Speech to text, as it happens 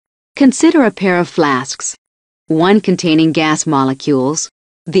Consider a pair of flasks, one containing gas molecules,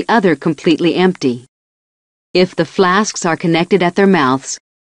 the other completely empty. If the flasks are connected at their mouths,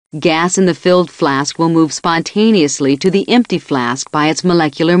 gas in the filled flask will move spontaneously to the empty flask by its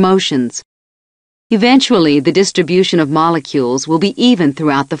molecular motions. Eventually, the distribution of molecules will be even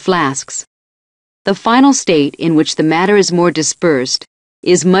throughout the flasks. The final state in which the matter is more dispersed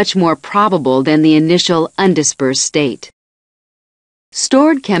is much more probable than the initial undispersed state.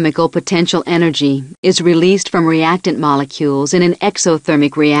 Stored chemical potential energy is released from reactant molecules in an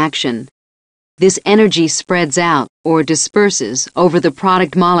exothermic reaction. This energy spreads out or disperses over the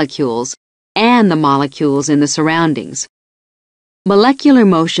product molecules and the molecules in the surroundings. Molecular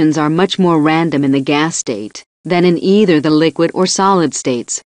motions are much more random in the gas state than in either the liquid or solid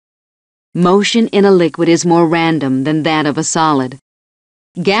states. Motion in a liquid is more random than that of a solid.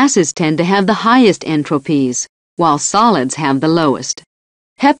 Gases tend to have the highest entropies, while solids have the lowest.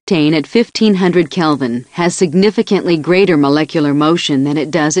 Heptane at 1500 Kelvin has significantly greater molecular motion than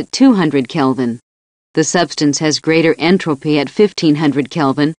it does at 200 Kelvin. The substance has greater entropy at 1500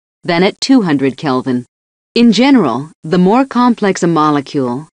 Kelvin than at 200 Kelvin. In general, the more complex a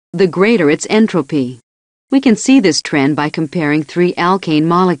molecule, the greater its entropy. We can see this trend by comparing three alkane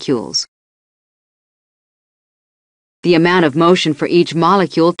molecules. The amount of motion for each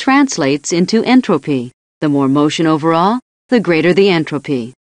molecule translates into entropy. The more motion overall, the greater the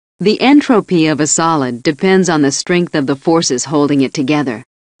entropy. The entropy of a solid depends on the strength of the forces holding it together.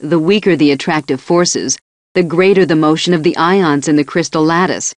 The weaker the attractive forces, the greater the motion of the ions in the crystal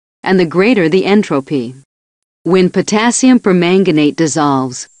lattice, and the greater the entropy. When potassium permanganate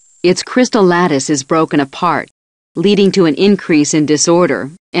dissolves, its crystal lattice is broken apart, leading to an increase in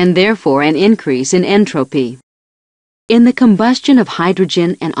disorder, and therefore an increase in entropy. In the combustion of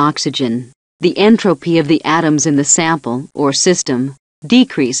hydrogen and oxygen, the entropy of the atoms in the sample, or system,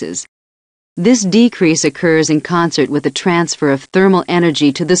 decreases. This decrease occurs in concert with the transfer of thermal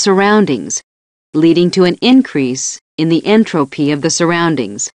energy to the surroundings, leading to an increase in the entropy of the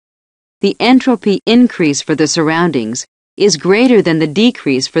surroundings. The entropy increase for the surroundings is greater than the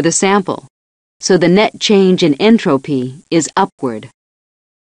decrease for the sample, so the net change in entropy is upward.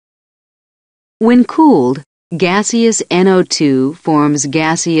 When cooled, gaseous NO2 forms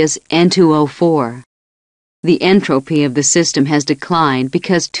gaseous N2O4. The entropy of the system has declined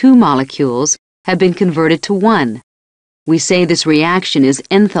because two molecules have been converted to one. We say this reaction is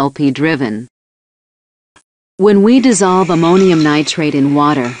enthalpy-driven. When we dissolve ammonium nitrate in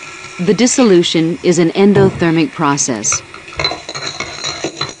water, the dissolution is an endothermic process.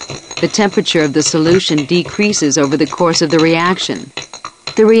 The temperature of the solution decreases over the course of the reaction.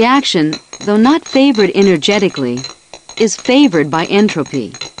 The reaction, though not favored energetically, is favored by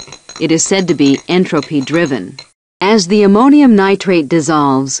entropy. It is said to be entropy-driven. As the ammonium nitrate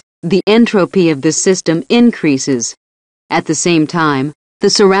dissolves, the entropy of the system increases. At the same time, the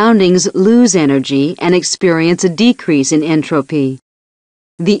surroundings lose energy and experience a decrease in entropy.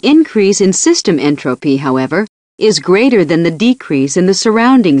 The increase in system entropy, however, is greater than the decrease in the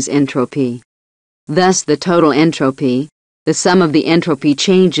surroundings entropy. Thus, the total entropy, the sum of the entropy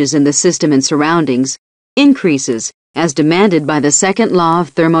changes in the system and surroundings, increases as demanded by the second law of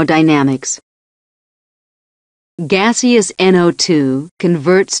thermodynamics. Gaseous NO2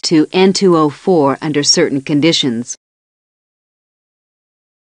 converts to N2O4 under certain conditions.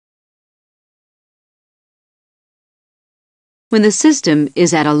 When the system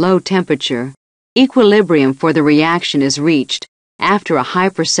is at a low temperature, equilibrium for the reaction is reached after a high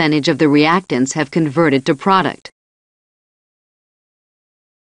percentage of the reactants have converted to product.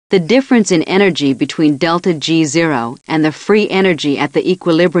 The difference in energy between delta G0 and the free energy at the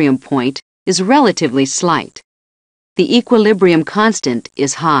equilibrium point is relatively slight. The equilibrium constant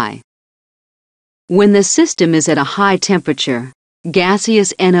is high. When the system is at a high temperature,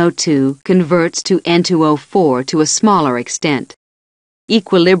 gaseous NO2 converts to N2O4 to a smaller extent.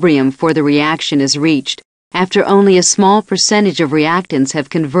 Equilibrium for the reaction is reached after only a small percentage of reactants have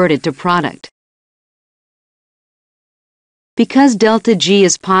converted to product. Because delta G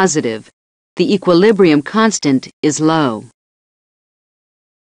is positive, the equilibrium constant is low.